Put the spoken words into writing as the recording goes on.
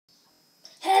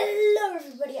Hello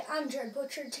everybody, I'm Jared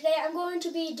Butcher. Today I'm going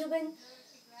to be doing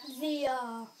the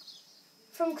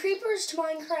from Creepers to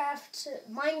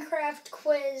Minecraft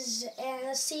quiz, and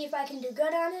let's see if I can do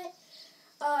good on it.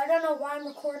 I don't know why I'm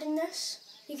recording this.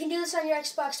 You can do this on your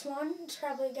Xbox One. It's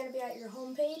probably going to be at your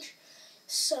home page.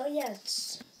 So yeah,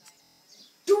 let's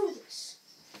do this.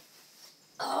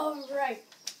 Alright,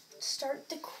 start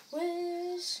the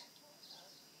quiz.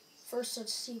 First,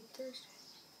 let's see if there's...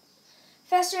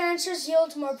 Faster answers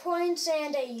yield more points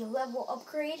and a level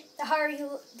upgrade. The higher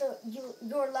your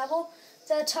level,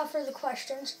 the tougher the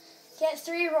questions. Get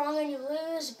 3 wrong and you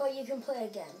lose, but you can play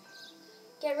again.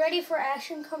 Get ready for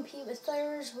action. Compete with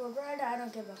players. We're red. I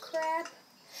don't give a crap.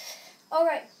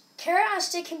 Alright. Carrot on a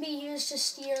stick can be used to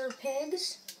steer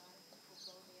pigs.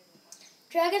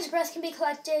 Dragon's breath can be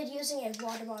collected using a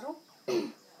water bottle.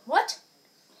 What?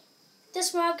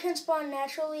 This mob can spawn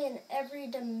naturally in every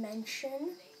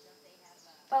dimension.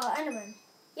 Enderman.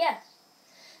 Yeah.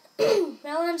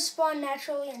 Melons spawn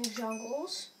naturally in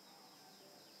jungles.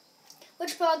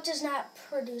 Which bug does not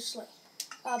produce light?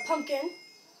 Pumpkin.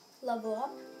 Level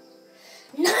up.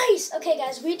 Nice! Okay,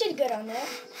 guys, we did good on that.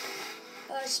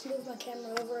 Let's move my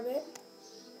camera over a bit.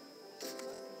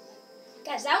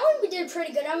 Guys, that one we did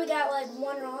pretty good on. We got like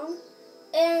 1 wrong.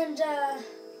 And I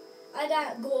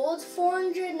got gold,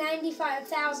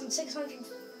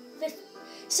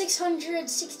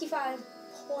 495,665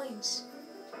 points.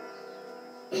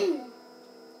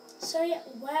 So yeah,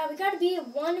 wow, we gotta be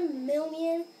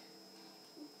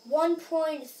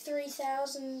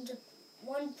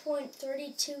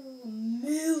 1.32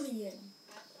 million.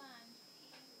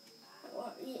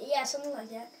 Well, yeah, something like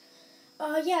that.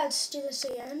 Yeah, let's do this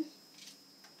again,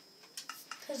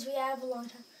 because we have a long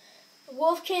time.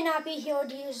 Wolf cannot be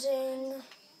healed using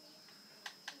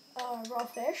raw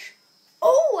fish.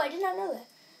 Oh, I did not know that.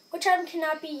 Which item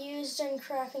cannot be used in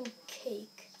crafting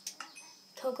cake?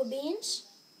 Cocoa beans.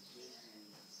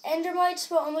 Endermites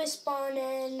will only spawn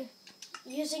in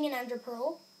using an ender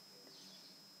pearl.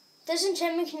 This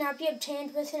enchantment cannot be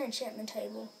obtained with an enchantment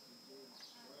table.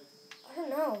 I don't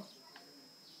know.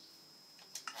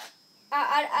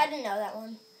 I didn't know that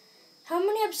one. How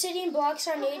many obsidian blocks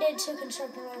are needed to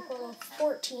construct another portal?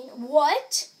 14.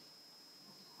 What?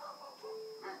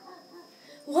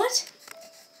 What?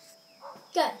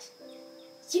 Guys,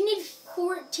 you need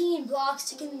 14 blocks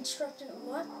to construct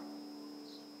what?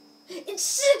 It's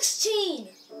 16!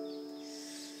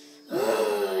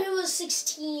 It was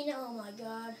 16. Oh my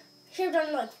god. I should have done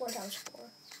it like 4 times 4.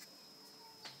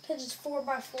 Because it's 4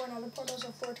 by 4 and other portals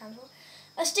are 4 times 4.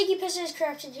 A sticky piston is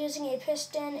crafted using a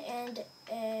piston and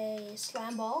a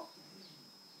slime ball.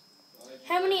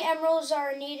 How many emeralds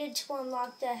are needed to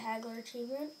unlock the Haggler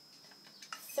achievement?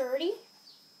 30.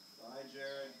 Bye,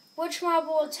 Jared. Which mob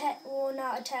will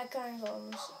not attack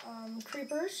golems?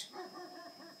 Creepers.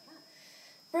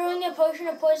 Brewing a potion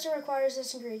of poison requires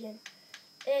this ingredient.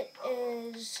 It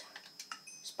is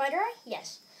spider eye?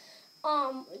 Yes.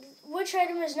 Which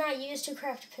item is not used to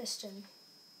craft a piston?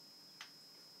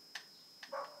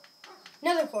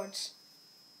 Nether quartz.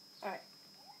 Alright,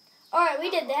 we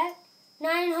did that.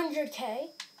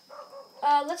 900k.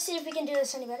 Let's see if we can do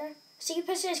this any better. Sticky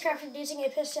piston is crafted using a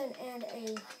piston and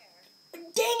a...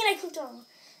 Dang it, I clicked on.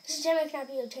 This enchantment cannot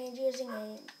be obtained using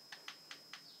a...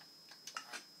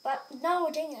 But, no,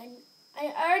 dang it.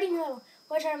 I already know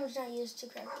which item is not used to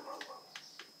craft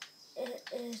it.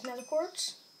 It is nether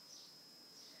quartz.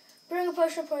 Brewing a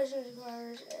potion of poison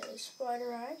requires a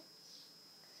spider eye.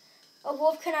 A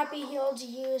wolf cannot be healed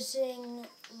using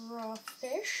raw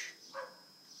fish.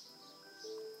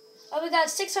 Oh, we got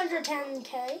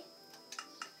 610k.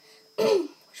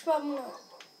 Which problem?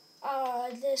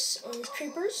 This is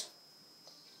creepers.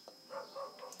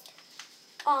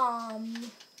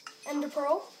 Ender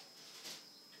pearl.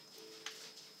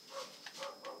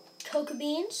 Cocoa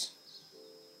beans.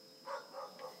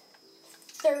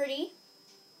 30.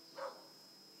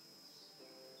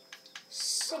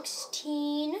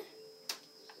 16.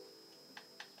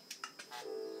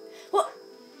 What?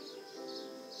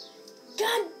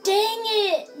 God dang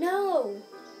it! No.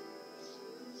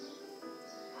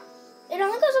 It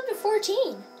only goes up to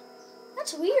 14.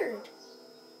 That's weird.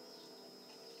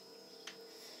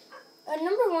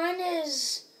 Number 1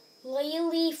 is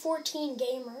Laylee14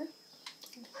 Gamer.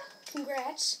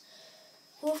 Congrats.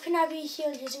 Wolf cannot be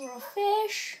healed using raw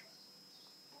fish.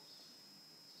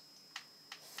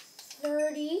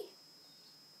 30.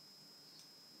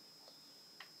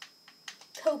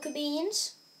 Cocoa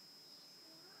beans.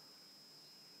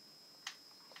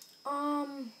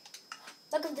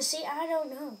 Luck of the sea, I don't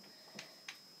know.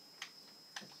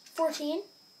 14.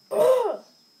 Ugh.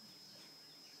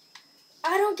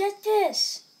 I don't get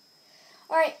this.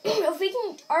 Alright, if we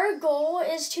can, our goal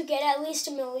is to get at least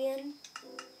 1 million.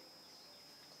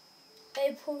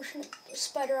 A potion of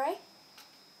spider eye.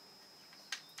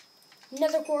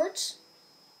 Nether quartz.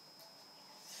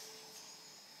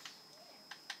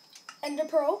 Ender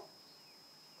pearl.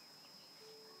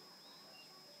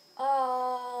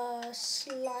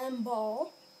 Slime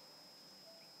ball.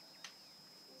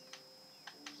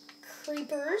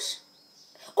 Creepers.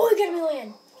 Oh, we got 1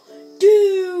 million.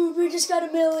 Dude, we just got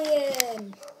 1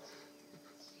 million.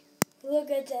 Look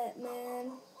at that,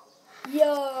 man.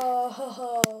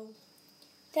 Yo.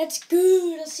 That's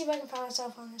good. Let's see if I can find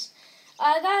myself on this.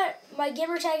 I got, my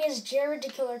gamer tag is Jared the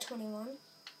Killer 21.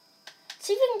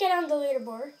 See if we can get on the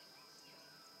leaderboard.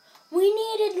 We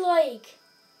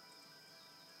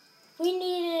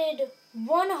needed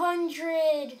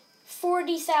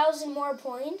 140,000 more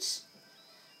points,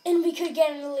 and we could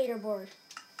get on the leaderboard.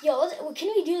 Yo,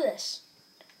 can we do this?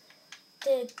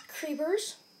 The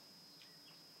creepers.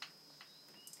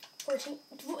 14.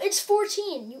 It's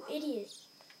 14, you idiot.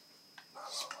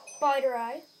 Spider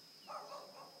eye.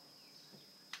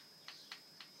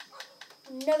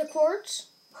 Nether quartz.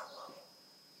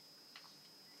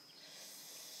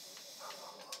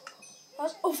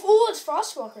 Oh, it's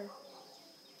Frostwalker.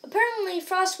 Apparently,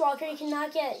 Frostwalker you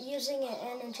cannot get using it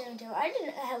in enchanting table. I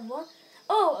didn't have one.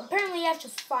 Oh, apparently you have to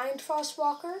find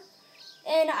Frostwalker,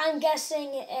 and I'm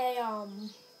guessing a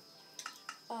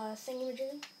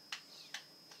thingamajig.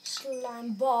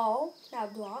 Slime ball,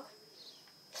 not block.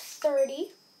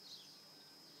 30.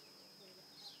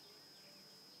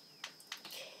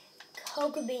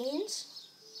 Cocoa beans.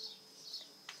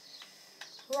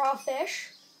 Raw fish.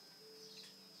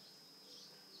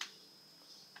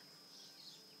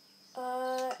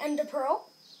 Ender pearl.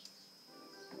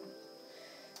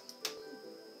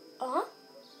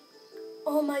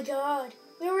 Oh my god.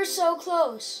 We were so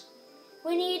close.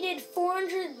 We needed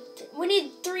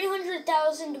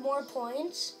 300,000 more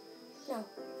points. No.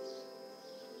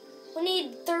 We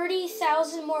need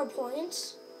 30,000 more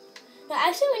points. No,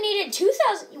 actually we needed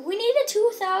 2,000. We needed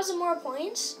 2,000 more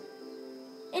points.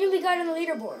 And we got on the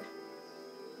leaderboard.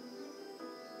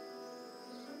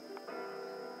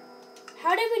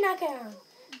 How did we not get on?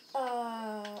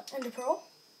 Ender pearl.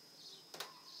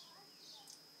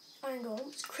 Iron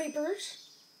golems. Creepers.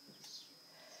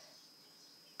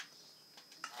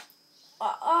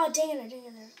 Dang it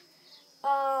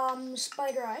there.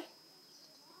 Spider eye.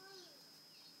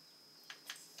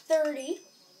 30.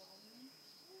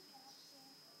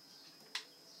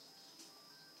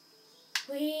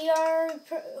 We are,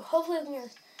 hopefully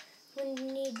we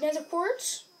need nether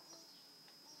quartz.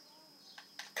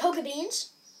 Cocoa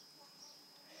beans.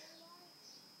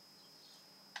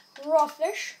 Raw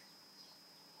fish.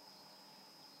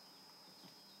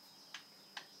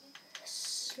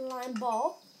 Slime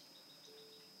ball.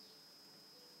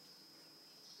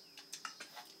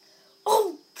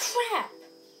 Oh, crap!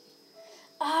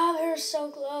 Ah, we were so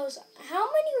close. How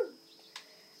many?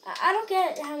 I don't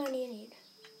get how many you need.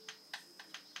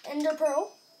 Ender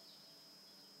pearl.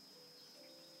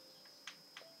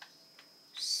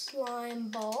 Slime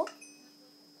ball.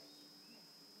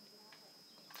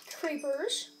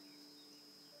 Creepers.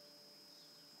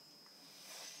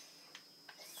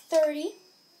 30.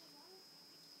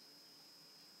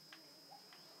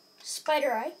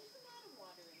 Spider eye.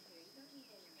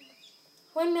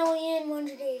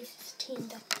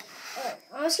 1,115,000. Alright,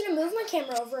 I'm just gonna move my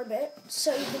camera over a bit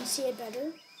so you can see it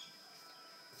better.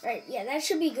 Alright, yeah, that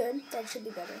should be good. That should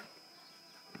be better.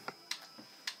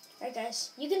 Alright,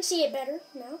 guys, you can see it better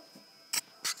now.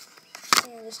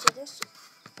 And let's do this.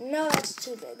 No, that's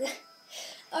too big.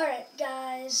 Alright,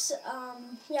 guys,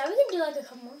 yeah, we can do like a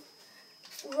couple more.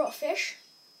 Raw fish.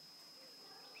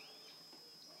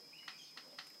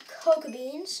 Cocoa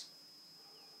beans.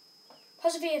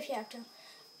 Pause the video if you have to.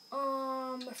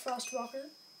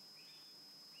 Frostwalker.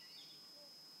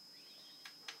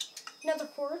 Nether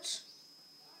quartz.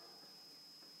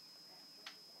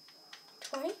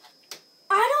 20.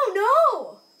 I don't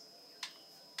know.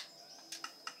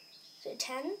 Is it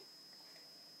 10?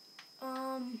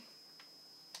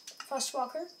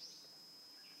 Frostwalker.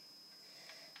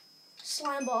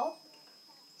 Slime ball.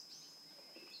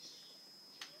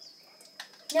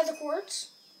 Nether quartz.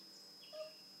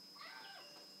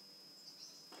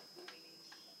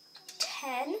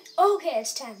 10. Oh, okay,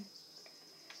 it's 10.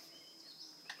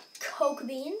 Cocoa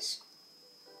beans.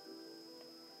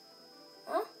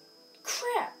 Huh?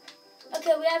 Crap.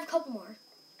 Okay, we have a couple more.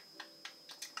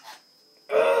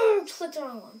 Clicked the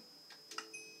wrong one.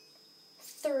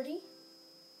 30.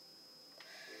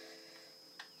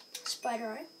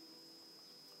 Spider eye.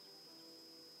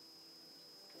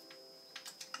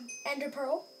 Ender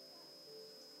Pearl.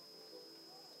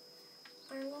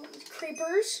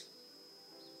 Creepers.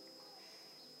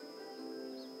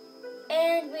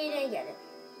 And we didn't get it.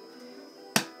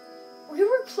 We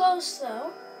were close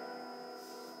though.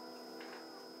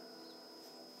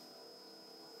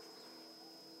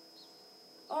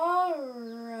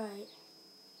 Alright.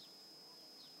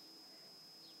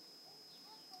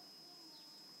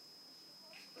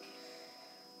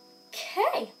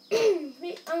 Okay.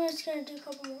 I'm just going to do a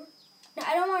couple more. No,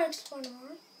 I don't want to explore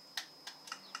more.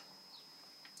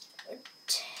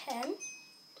 10.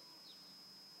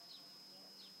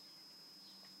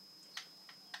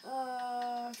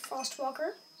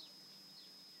 Frostwalker.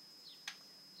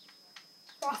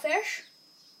 Rawfish.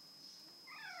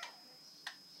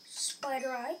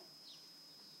 Spider Eye.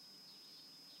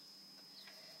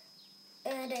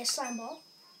 And a slime ball.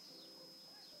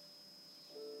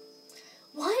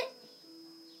 What?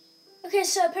 Okay,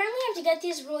 so apparently I have to get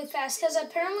these really fast because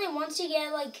apparently once you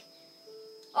get like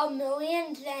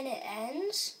 1,000,000, then it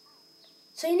ends.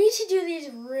 So you need to do these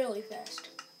really fast.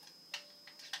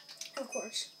 Of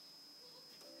course.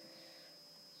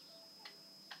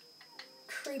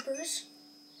 Creepers.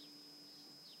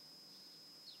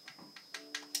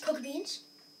 Cocoa beans.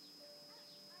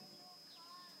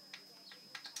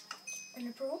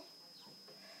 Ender Pearl.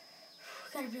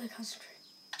 Gotta really concentrate.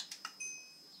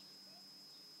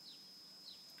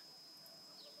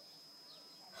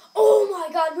 Oh my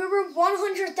god, we were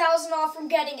 100,000 off from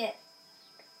getting it.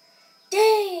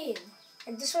 Dang!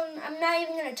 And this one, I'm not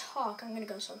even gonna talk. I'm gonna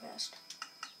go so fast.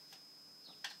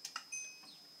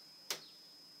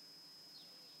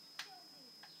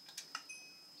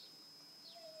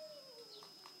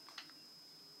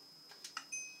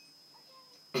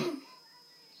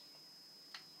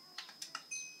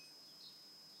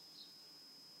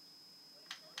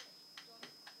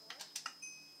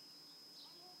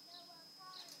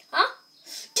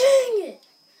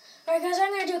 Alright guys, I'm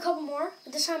going to do a couple more,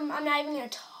 but this time I'm not even going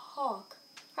to talk.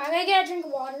 Alright, I'm going to get a drink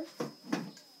of water.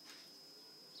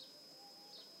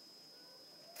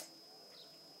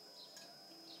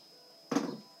 I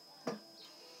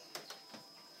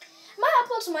might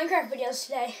upload some Minecraft videos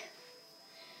today.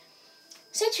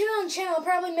 Stay tuned on the channel, I'll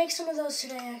probably make some of those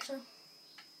today actually.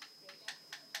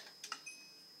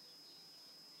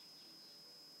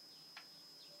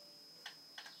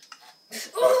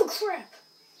 Oh crap!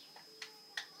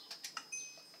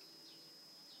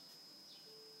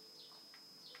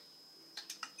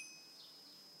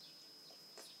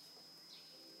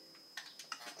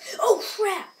 Oh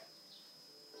crap!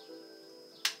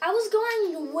 I was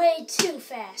going way too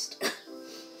fast.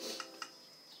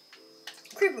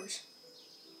 Creepers.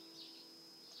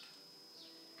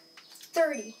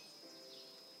 30.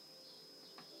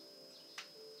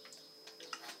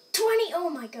 20. Oh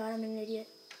my god, I'm an idiot.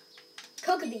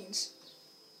 Cocoa beans.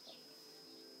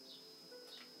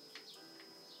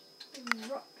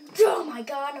 Oh my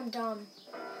god, I'm dumb.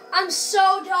 I'm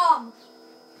so dumb.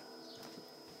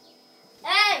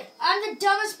 Hey, I'm the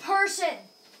dumbest person.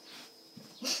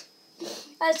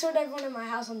 I told everyone in my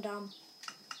house I'm dumb.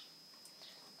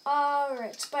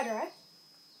 Alright, Spider Eye.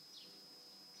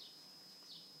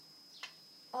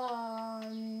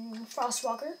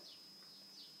 Frostwalker.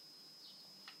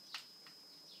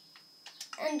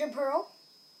 Ender Pearl.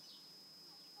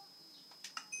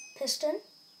 Piston.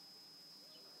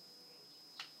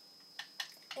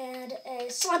 And a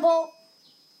slime ball.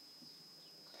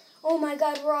 Oh my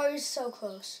god, we're always so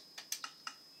close.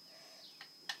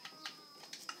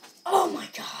 Oh my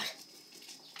god.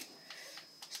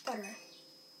 Spider Eye.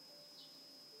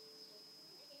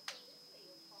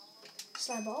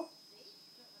 Slime ball.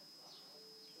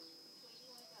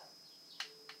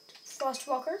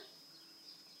 Frostwalker.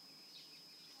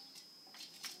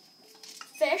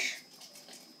 Fish.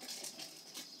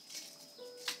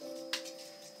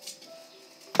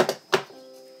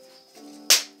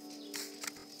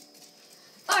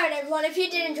 Alright everyone, if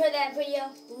you did enjoy that video,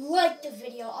 like the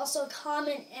video. Also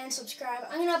comment and subscribe.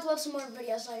 I'm going to upload some more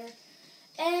videos later.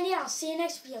 And yeah, I'll see you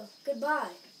next video.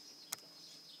 Goodbye.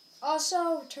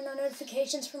 Also, turn on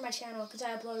notifications for my channel because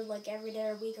I upload like every day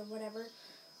or week or whatever.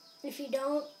 If you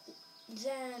don't,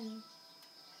 then...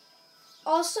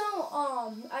 Also,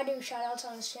 I do shoutouts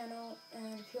on this channel,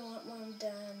 and if you want one,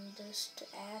 then just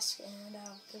ask, and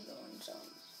I'll give you one. So,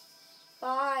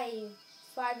 bye,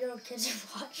 5-year-old kids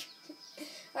who watch.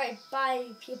 Alright, bye,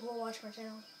 people who watch my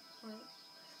channel. Alright.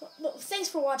 Well, thanks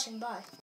for watching, bye.